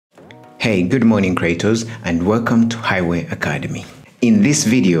Hey, good morning creators and welcome to Highway Academy. In this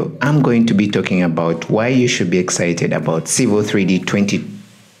video, I'm going to be talking about why you should be excited about Civil 3D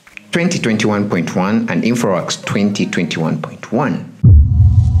 2021.1 and Infraworks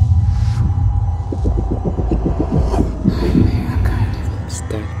 2021.1.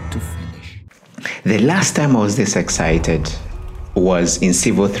 Start to finish. The last time I was this excited was in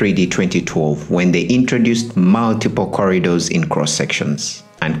Civil 3D 2012 when they introduced multiple corridors in cross sections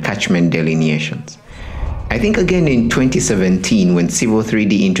and catchment delineations. I think again in 2017 when Civil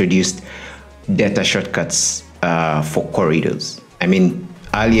 3D introduced data shortcuts for corridors. I mean,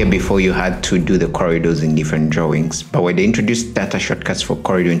 earlier before you had to do the corridors in different drawings, but when they introduced data shortcuts for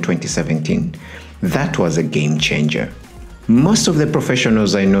corridor in 2017, that was a game changer. Most of the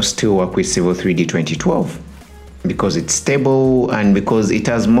professionals I know still work with Civil 3D 2012 because it's stable and because it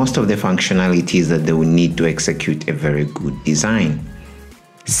has most of the functionalities that they will need to execute a very good design.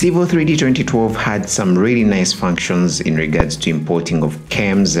 Civil 3D 2012 had some really nice functions in regards to importing of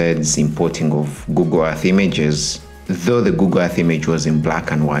KMZs, importing of Google Earth images, though the Google Earth image was in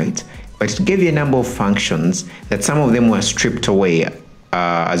black and white, but it gave you a number of functions that some of them were stripped away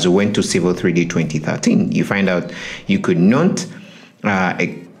as we went to Civil 3D 2013. You find out you could not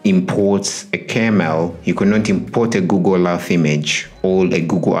import a KML, you could not import a Google Earth image or a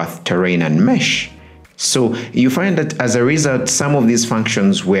Google Earth terrain and mesh. So you find that as a result, some of these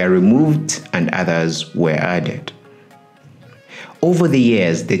functions were removed and others were added. Over the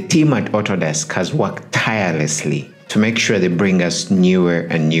years, the team at Autodesk has worked tirelessly to make sure they bring us newer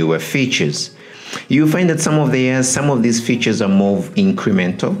and newer features. You find that some of these features are more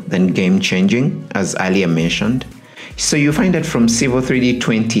incremental than game-changing, as earlier mentioned. So you find that from Civil 3D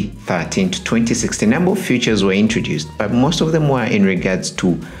 2013 to 2016, a number of features were introduced, but most of them were in regards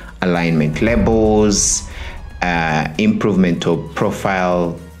to alignment labels, improvement of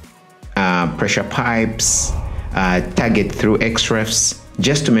profile, pressure pipes, target through XREFs,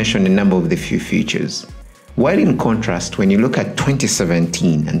 just to mention a number of the few features. While in contrast, when you look at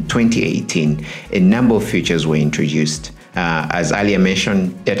 2017 and 2018, a number of features were introduced. As earlier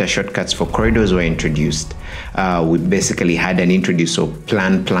mentioned, data shortcuts for corridors were introduced. We basically had an introduce of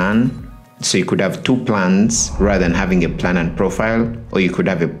plan. So you could have two plans rather than having a plan and profile, or you could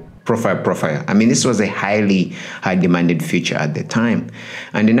have a profile. I mean, this was a highly demanded feature at the time.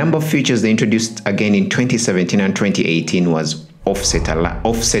 And the number of features they introduced again in 2017 and 2018 was offset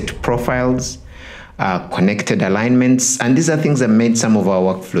profiles, connected alignments, and these are things that made some of our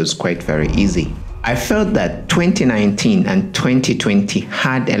workflows quite very easy. I felt that 2019 and 2020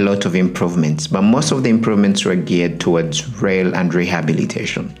 had a lot of improvements, but most of the improvements were geared towards rail and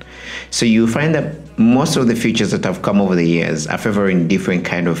rehabilitation. So you find that most of the features that have come over the years are favoring different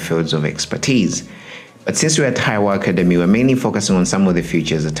kind of fields of expertise. But since we're at Highway Academy, we're mainly focusing on some of the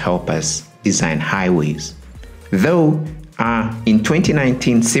features that help us design highways. Though, in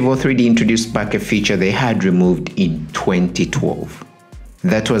 2019, Civil 3D introduced back a feature they had removed in 2012.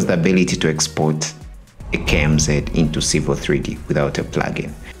 That was the ability to export a KMZ into Civil 3D without a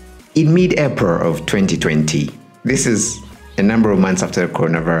plugin. In mid-April of 2020, this is a number of months after the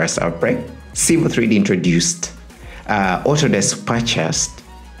coronavirus outbreak, Civil 3D introduced Autodesk purchased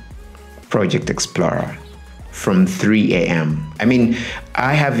Project Explorer from 3 a.m. I mean,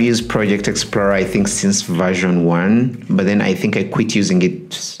 I have used Project Explorer, I think, since version 1, but then I think I quit using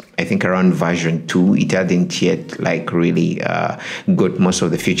it, I think, around version 2. It hadn't yet, really got most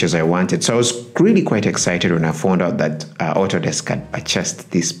of the features I wanted. So I was really quite excited when I found out that Autodesk had purchased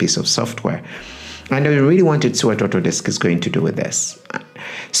this piece of software. And I really wanted to see what Autodesk is going to do with this.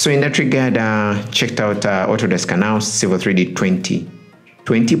 So in that regard, checked out Autodesk announced Civil 3D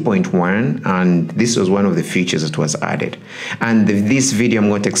 20.1, and this was one of the features that was added. And this video,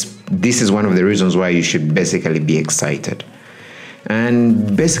 this is one of the reasons why you should basically be excited.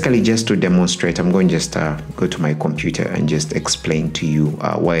 And basically, just to demonstrate, I'm going to just go to my computer and just explain to you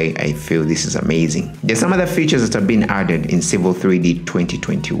why I feel this is amazing. There's some other features that have been added in Civil 3D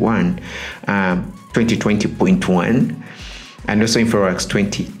 2020.1, and also Infraworks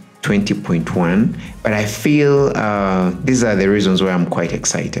 2020.1, but I feel these are the reasons why I'm quite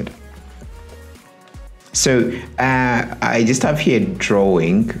excited. So I just have here a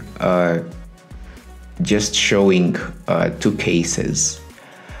drawing just showing two cases.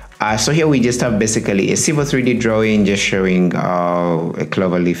 So here we just have basically a Civil 3D drawing just showing a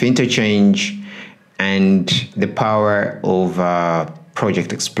cloverleaf interchange and the power of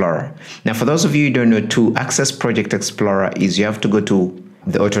Project Explorer. Now, for those of you who don't know, to access Project Explorer is you have to go to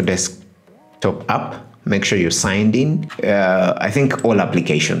the Autodesk top app Make sure you're signed in. I think all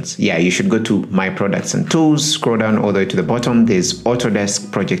applications. Yeah, you should go to My Products and Tools, scroll down all the way to the bottom. There's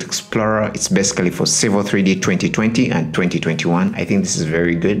Autodesk Project Explorer. It's basically for Civil 3D 2020 and 2021. I think this is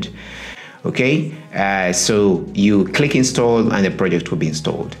very good. Okay, so you click install and the project will be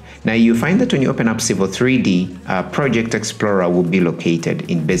installed. Now you find that when you open up Civil 3D, Project Explorer will be located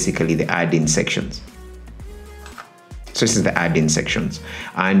in basically the add-in sections. So this is the add-in sections.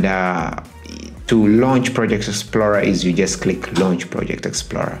 And to launch Project Explorer is you just click Launch Project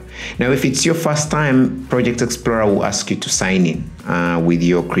Explorer. Now, if it's your first time, Project Explorer will ask you to sign in with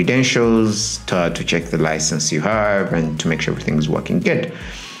your credentials to check the license you have and to make sure everything is working good.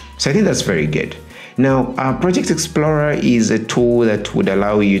 So I think that's very good. Now, Project Explorer is a tool that would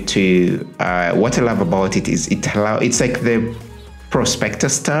allow you to, what I love about it is it's like the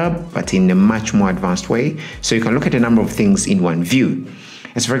prospectus tab, but in a much more advanced way. So you can look at a number of things in one view.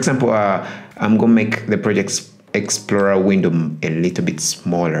 As for example, I'm going to make the Project Explorer window a little bit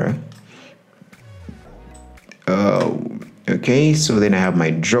smaller. Okay, so then I have my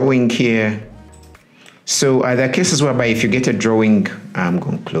drawing here. So there are cases whereby if you get a drawing, I'm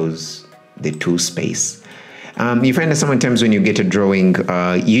going to close the tool space. You find that sometimes when you get a drawing,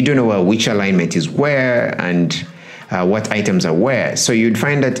 you don't know which alignment is where and what items are where. So you'd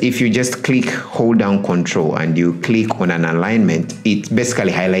find that if you just hold down Control and you click on an alignment, it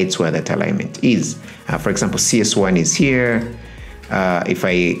basically highlights where that alignment is. For example, CS1 is here. If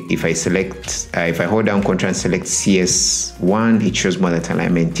I hold down Control and select CS1, it shows where that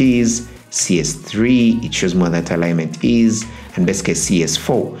alignment is. CS3, it shows where that alignment is, and basically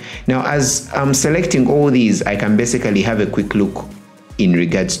CS4. Now, as I'm selecting all these, I can basically have a quick look in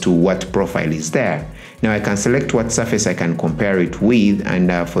regards to what profile is there. Now I can select what surface I can compare it with,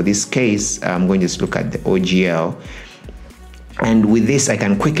 and for this case, I'm going to just look at the OGL. And with this, I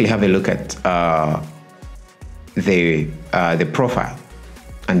can quickly have a look at the profile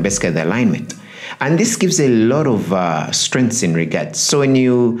and basically the alignment. And this gives a lot of strengths in regards. So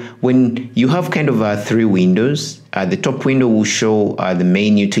when you have kind of 3 windows, the top window will show the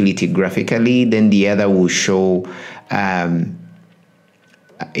main utility graphically, then the other will show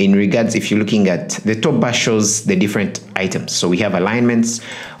in regards, if you're looking at the top bar, shows the different items. So we have alignments,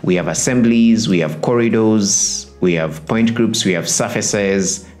 we have assemblies, we have corridors, we have point groups, we have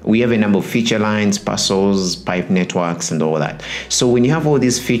surfaces, we have a number of feature lines, parcels, pipe networks, and all that. So when you have all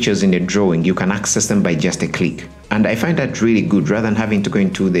these features in the drawing, you can access them by just a click. And I find that really good rather than having to go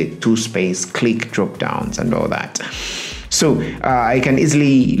into the tool space, click drop downs and all that. So I can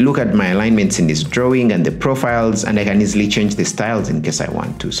easily look at my alignments in this drawing and the profiles, and I can easily change the styles in case I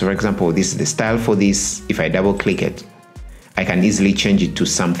want to. So for example, this is the style for this. If I double click it, I can easily change it to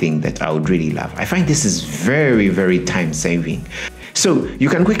something that I would really love. I find this is very, very time saving. So you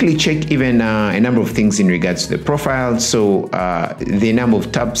can quickly check even a number of things in regards to the profile. So the number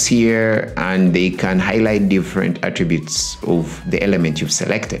of tabs here, and they can highlight different attributes of the element you've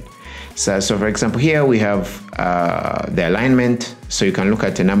selected. So for example, here we have the alignment. So you can look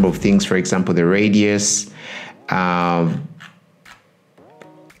at a number of things, for example, the radius.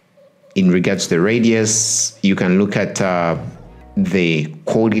 In regards to the radius, you can look at the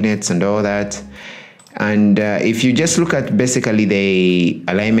coordinates and all that. And if you just look at basically the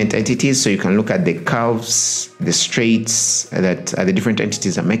alignment entities, so you can look at the curves, the straights that are the different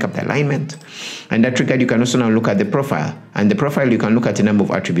entities that make up the alignment. And that regard, you can also now look at the profile. And the profile, you can look at a number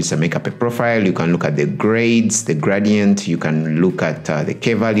of attributes that make up a profile. You can look at the grades, the gradient. You can look at the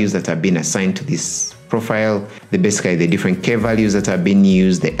K values that have been assigned to this profile, basically the different K values that have been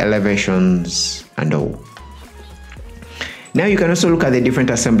used, the elevations, and all. Now you can also look at the different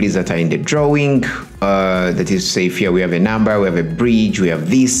assemblies that are in the drawing. That is to say, if here we have a number, we have a bridge, we have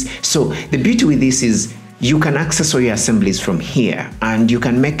this. So the beauty with this is you can access all your assemblies from here, and you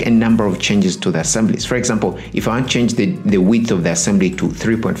can make a number of changes to the assemblies. For example, if I want to change the width of the assembly to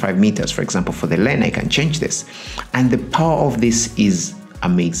 3.5 meters, for example, for the lane, I can change this. And the power of this is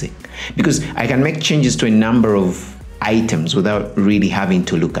amazing because I can make changes to a number of items without really having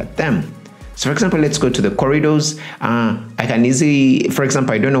to look at them. So for example, let's go to the corridors. I can easily, for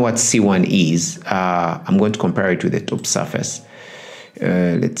example, I don't know what C1 is. I'm going to compare it with the top surface.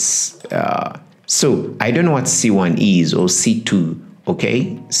 So I don't know what C1 is or C2,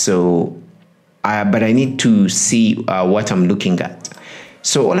 okay? So, but I need to see what I'm looking at.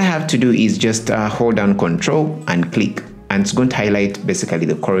 So all I have to do is just hold down Control and click, and it's going to highlight basically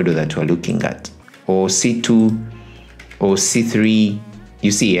the corridor that we're looking at, or C2, or C3,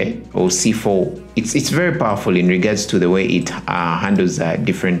 you see it, or C4. It's very powerful in regards to the way it handles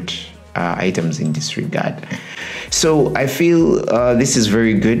different items in this regard. So I feel this is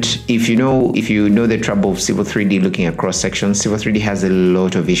very good. If you know the trouble of Civil 3D looking at cross sections, Civil 3D has a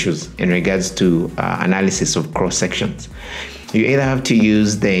lot of issues in regards to analysis of cross sections. You either have to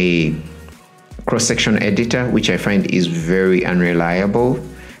use the cross section editor, which I find is very unreliable.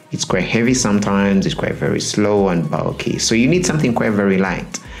 It's quite heavy sometimes. It's quite very slow and bulky. So you need something quite very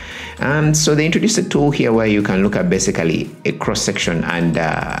light. And so they introduced a tool here where you can look at basically a cross section and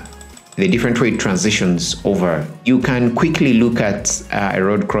the different way it transitions over. You can quickly look at a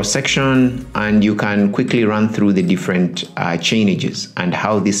road cross section, and you can quickly run through the different changes and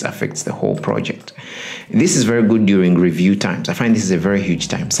how this affects the whole project. This is very good during review times. I find this is a very huge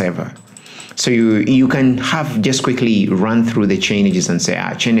time saver. So you can have just quickly run through the changes and say,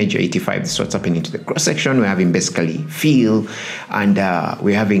 change 85, this is what's happening to the cross section. We're having basically fill, and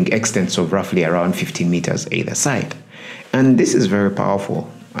we're having extents of roughly around 15 meters either side. And this is very powerful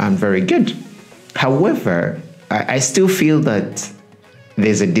and very good. However, I still feel that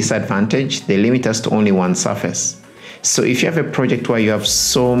there's a disadvantage. They limit us to only one surface. So if you have a project where you have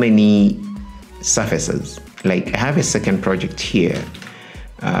so many surfaces, like I have a second project here,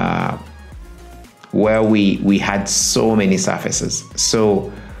 where we had so many surfaces.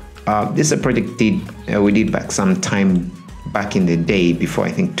 So this is a project we did back some time back in the day, before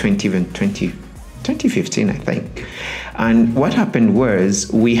I think 2015, I think. And what happened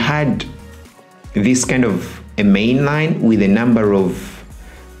was we had this kind of a main line with a number of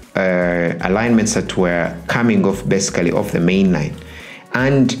alignments that were coming off basically off the main line.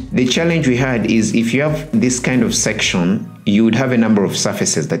 And the challenge we had is, if you have this kind of section, you would have a number of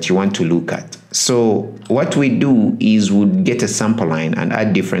surfaces that you want to look at. So what we do is we'd get a sample line and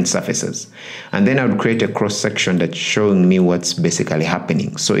add different surfaces. And then I would create a cross section that's showing me what's basically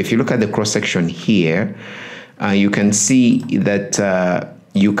happening. So if you look at the cross section here, you can see that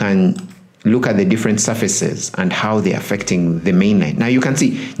you can look at the different surfaces and how they're affecting the main line. Now you can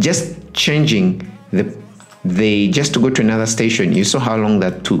see just changing just to go to another station, you saw how long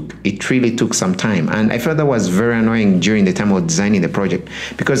that took. It really took some time. And I felt that was very annoying during the time of designing the project,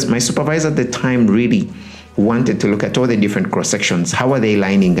 because my supervisor at the time really wanted to look at all the different cross sections. How are they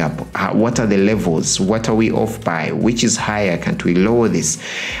lining up? What are the levels? What are we off by? Which is higher? Can't we lower this?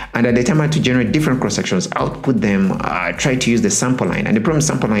 And at the time I had to generate different cross sections, output them, try to use the sample line. And the problem with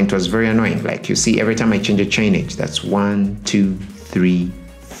sample line, it was very annoying. Like you see, every time I change a chainage, that's 1, 2, 3,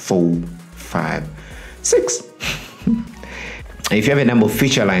 4, 5, 6. If you have a number of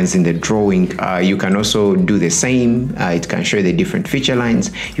feature lines in the drawing, you can also do the same. It can show the different feature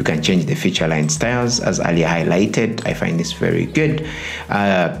lines. You can change the feature line styles as earlier highlighted. I find this very good.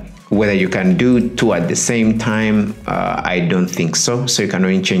 Whether you can do two at the same time, I don't think so. So you can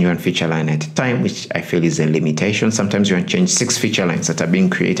only change one feature line at a time, which I feel is a limitation. Sometimes you want to change 6 feature lines that are being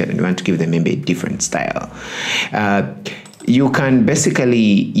created and you want to give them maybe a different style. You can basically,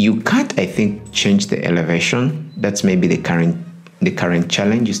 you can't, I think, change the elevation. That's maybe the current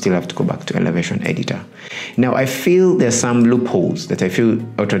challenge. You still have to go back to elevation editor. Now, I feel there's some loopholes that I feel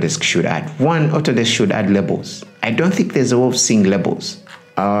Autodesk should add. One, Autodesk should add labels. I don't think there's a way of seeing labels.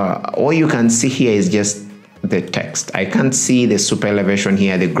 All you can see here is just the text. I can't see the super elevation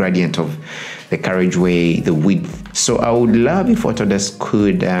here, the gradient of the carriageway, the width. So I would love if Autodesk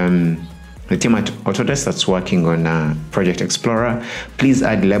could, the team at Autodesk that's working on Project Explorer, please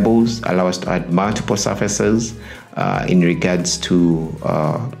add labels, allow us to add multiple surfaces in regards to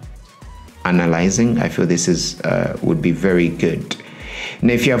analyzing. I feel this is would be very good.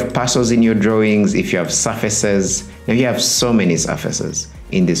 Now, if you have parcels in your drawings, if you have surfaces, now you have so many surfaces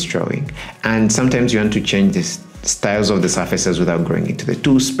in this drawing, and sometimes you want to change the styles of the surfaces without going into the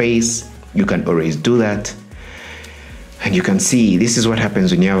tool space, you can always do that. And you can see this is what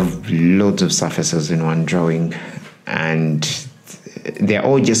happens when you have loads of surfaces in one drawing and they're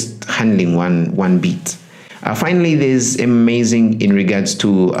all just handling one beat. Finally, there's amazing in regards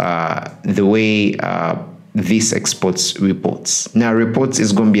to the way this exports reports. Now, reports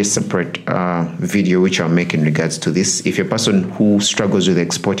is going to be a separate video which I'll make in regards to this. If you're a person who struggles with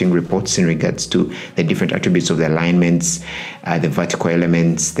exporting reports in regards to the different attributes of the alignments, the vertical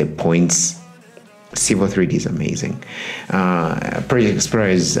elements, the points, Civil 3D is amazing. Project Explorer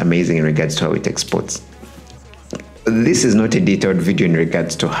is amazing in regards to how it exports. This is not a detailed video in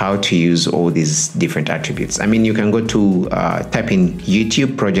regards to how to use all these different attributes. I mean, you can go to type in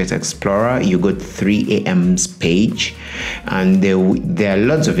YouTube Project Explorer, you go to 3AM's page, and there are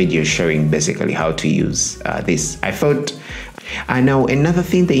lots of videos showing basically how to use this. I thought, now another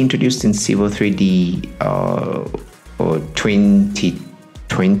thing they introduced in Civil 3D 2020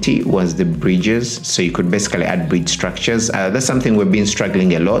 20 was the bridges. So you could basically add bridge structures. That's something we've been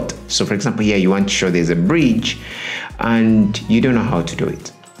struggling a lot. So for example, here you want to show there's a bridge and you don't know how to do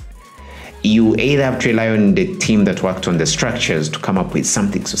it. You either have to rely on the team that worked on the structures to come up with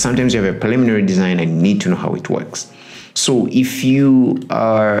something. So sometimes you have a preliminary design and you need to know how it works. So if you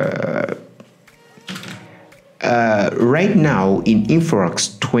are right now in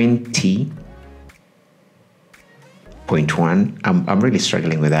Infraworks 20.1, I'm really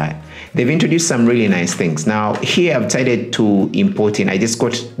struggling with that. They've introduced some really nice things. Now here I've decided to import in, I just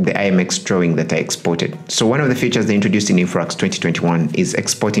got the IMX drawing that I exported. So one of the features they introduced in Infraworks 2021 is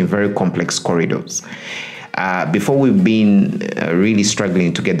exporting very complex corridors. Before we've been really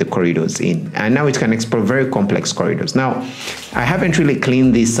struggling to get the corridors in, and now it can export very complex corridors. Now I haven't really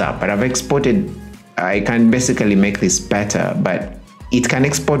cleaned this up, but I've exported, I can basically make this better, but it can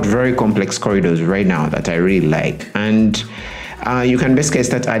export very complex corridors right now that I really like. And you can basically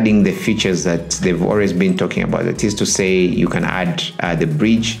start adding the features that they've always been talking about. That is to say, you can add the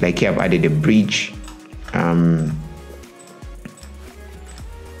bridge, like here I've added a bridge.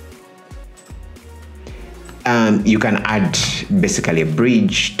 You can add basically a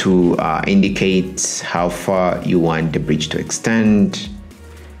bridge to indicate how far you want the bridge to extend.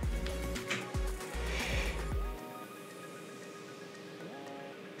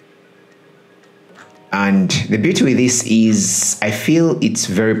 And the beauty with this is I feel it's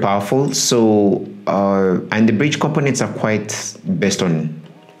very powerful. So, and the bridge components are quite based on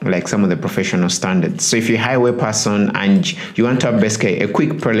like some of the professional standards. So if you're a highway person and you want to have basically a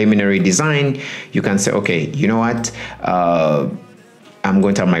quick preliminary design, you can say, okay, you know what? I'm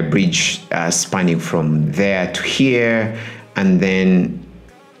going to have my bridge spanning from there to here, and then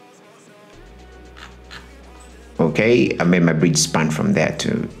okay, I made my bridge span from there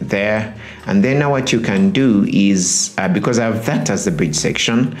to there. And then now what you can do is, because I have that as the bridge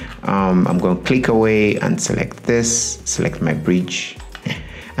section, I'm going to click away and select this, select my bridge.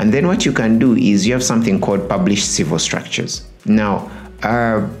 And then what you can do is you have something called publish civil structures. Now,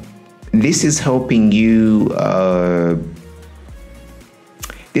 this is helping you,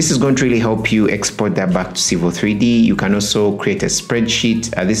 this is going to really help you export that back to Civil 3D. You can also create a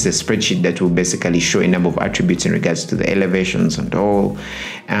spreadsheet. This is a spreadsheet that will basically show a number of attributes in regards to the elevations and all.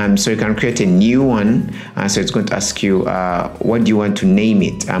 So you can create a new one. So it's going to ask you, what do you want to name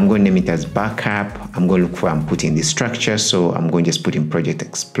it? I'm going to name it as backup. I'm going to look for, I'm putting the structure. So I'm going to just put in Project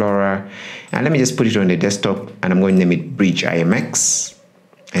Explorer. And let me just put it on the desktop, and I'm going to name it Bridge IMX.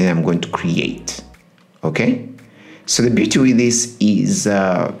 And I'm going to create. Okay. So the beauty with this is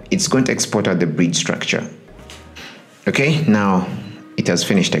it's going to export out the bridge structure. Okay, now it has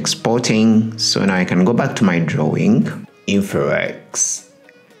finished exporting. So now I can go back to my drawing. Infraworks,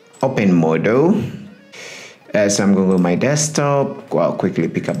 open model. So I'm going to go to my desktop. I'll quickly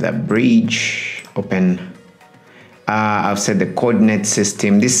pick up that bridge, open. I've set the coordinate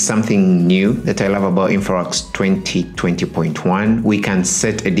system. This is something new that I love about Infraworks 2020.1. We can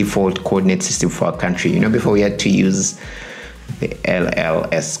set a default coordinate system for our country. You know, before we had to use the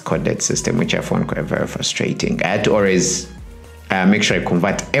LLS coordinate system, which I found quite very frustrating. I had to always make sure I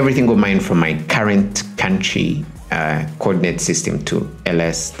convert everything of mine from my current country coordinate system to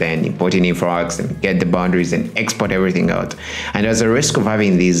LS, then import in Infraworks and get the boundaries and export everything out. And there's a risk of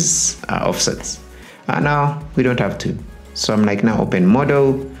having these offsets. Now we don't have to. So I'm like, now open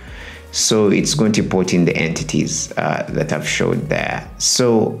model. So it's going to import in the entities that I've showed there.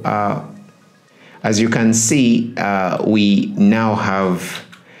 So as you can see, we now have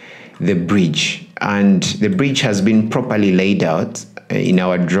the bridge, and the bridge has been properly laid out in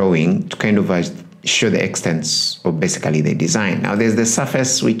our drawing to kind of show the extents of basically the design. Now there's the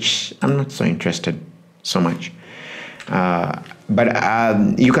surface, which I'm not so interested so much.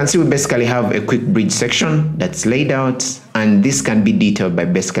 But you can see we basically have a quick bridge section that's laid out, and this can be detailed by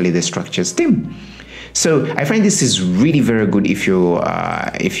basically the structures team. So I find this is really very good if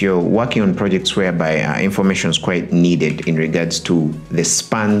you're working on projects whereby information is quite needed in regards to the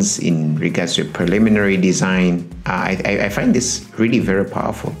spans, in regards to a preliminary design. I find this really very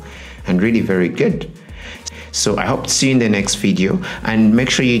powerful and really very good. So I hope to see you in the next video, and make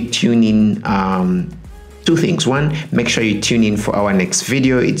sure you tune in. Two things. One, make sure you tune in for our next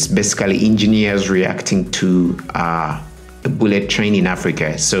video. It's basically engineers reacting to a bullet train in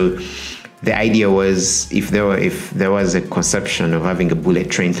Africa. So the idea was, if there was a conception of having a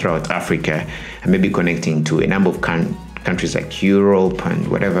bullet train throughout Africa and maybe connecting to a number of countries like Europe and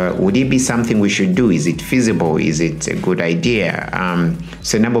whatever, would it be something we should do? Is it feasible? Is it a good idea?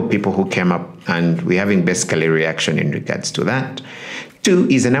 So a number of people who came up, and we're having basically a reaction in regards to that. Two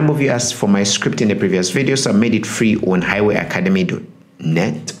is a number of you asked for my script in the previous video, so I made it free on highwayacademy.net.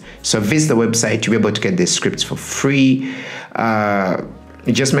 So visit the website. You'll be able to get the scripts for free.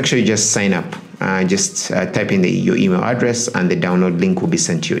 Just make sure you just sign up. Type in your email address, and the download link will be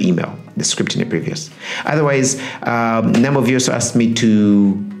sent to your email, the script in the previous. Otherwise, a number of you also asked me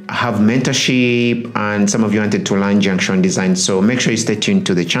to have mentorship, and some of you wanted to learn junction design. So make sure you stay tuned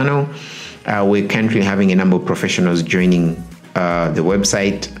to the channel. We're currently having a number of professionals joining the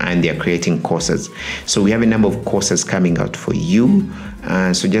website, and they're creating courses. So we have a number of courses coming out for you.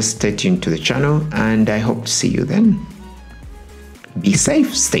 So just stay tuned to the channel, and I hope to see you then. Be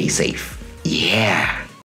safe, stay safe. Yeah.